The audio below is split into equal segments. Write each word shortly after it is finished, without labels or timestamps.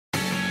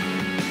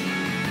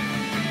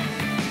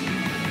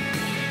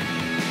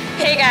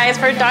Hey guys,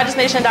 for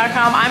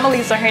DodgersNation.com, I'm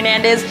Elisa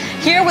Hernandez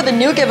here with a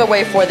new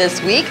giveaway for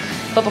this week.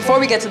 But before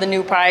we get to the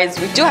new prize,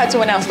 we do have to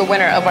announce the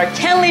winner of our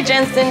Kenley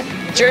Jansen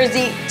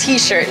jersey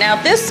t-shirt.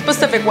 Now this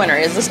specific winner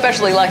is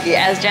especially lucky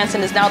as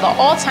Jansen is now the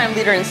all-time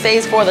leader in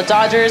saves for the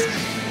Dodgers.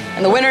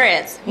 And the winner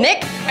is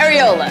Nick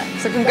Ariola.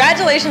 So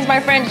congratulations, my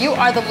friend. You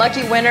are the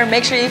lucky winner.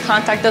 Make sure you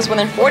contact us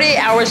within 48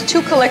 hours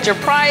to collect your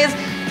prize.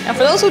 And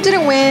for those who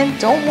didn't win,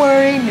 don't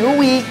worry, new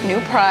week,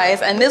 new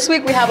prize. And this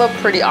week we have a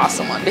pretty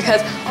awesome one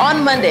because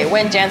on Monday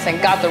when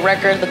Jansen got the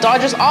record, the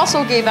Dodgers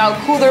also gave out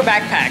cooler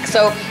backpacks.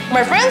 So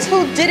my friends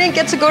who didn't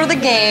get to go to the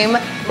game,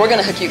 we're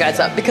gonna hook you guys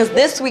up because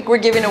this week we're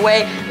giving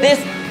away this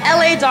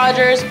LA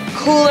Dodgers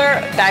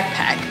cooler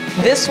backpack.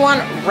 This one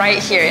right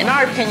here, in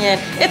our opinion,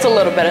 it's a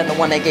little better than the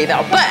one they gave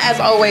out. But as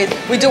always,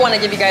 we do want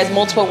to give you guys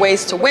multiple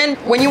ways to win.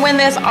 When you win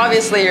this,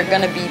 obviously you're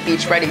gonna be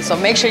beach ready. So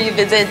make sure you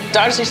visit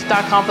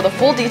DodgersNation.com for the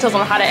full details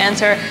on how to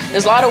enter.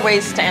 There's a lot of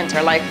ways to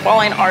enter, like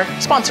following our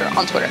sponsor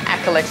on Twitter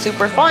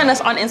 @CollectSuper, following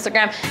us on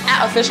Instagram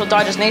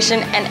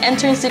 @OfficialDodgersNation, and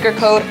entering secret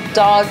code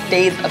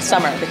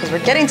DOGDaysOfSummer because we're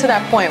getting to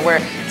that point where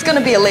it's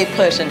gonna be a late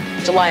push in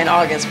July and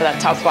August for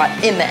that top spot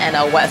in the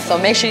NL West. So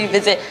make sure you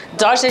visit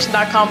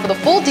DodgersNation.com for the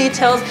full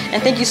details.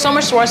 And thank you so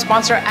much to our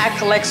sponsor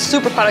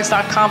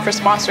 @CollectSuperProducts.com for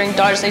sponsoring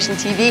Dodgers Nation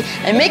TV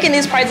and making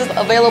these prizes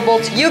available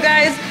to you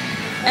guys.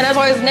 And as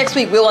always, next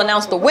week we will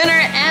announce the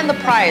winner and the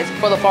prize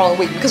for the following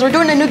week because we're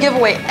doing a new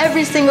giveaway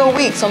every single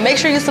week. So make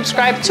sure you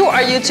subscribe to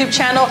our YouTube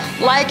channel,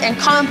 like and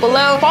comment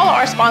below. Follow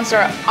our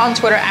sponsor on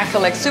Twitter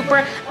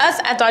 @CollectSuper, us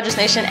at Dodgers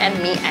Nation,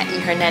 and me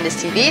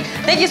 @eHernandezTV.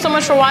 Thank you so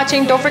much for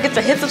watching. Don't forget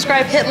to hit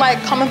subscribe, hit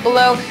like, comment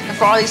below, and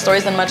for all these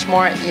stories and much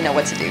more, you know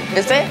what to do.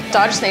 Visit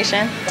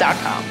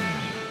DodgersNation.com.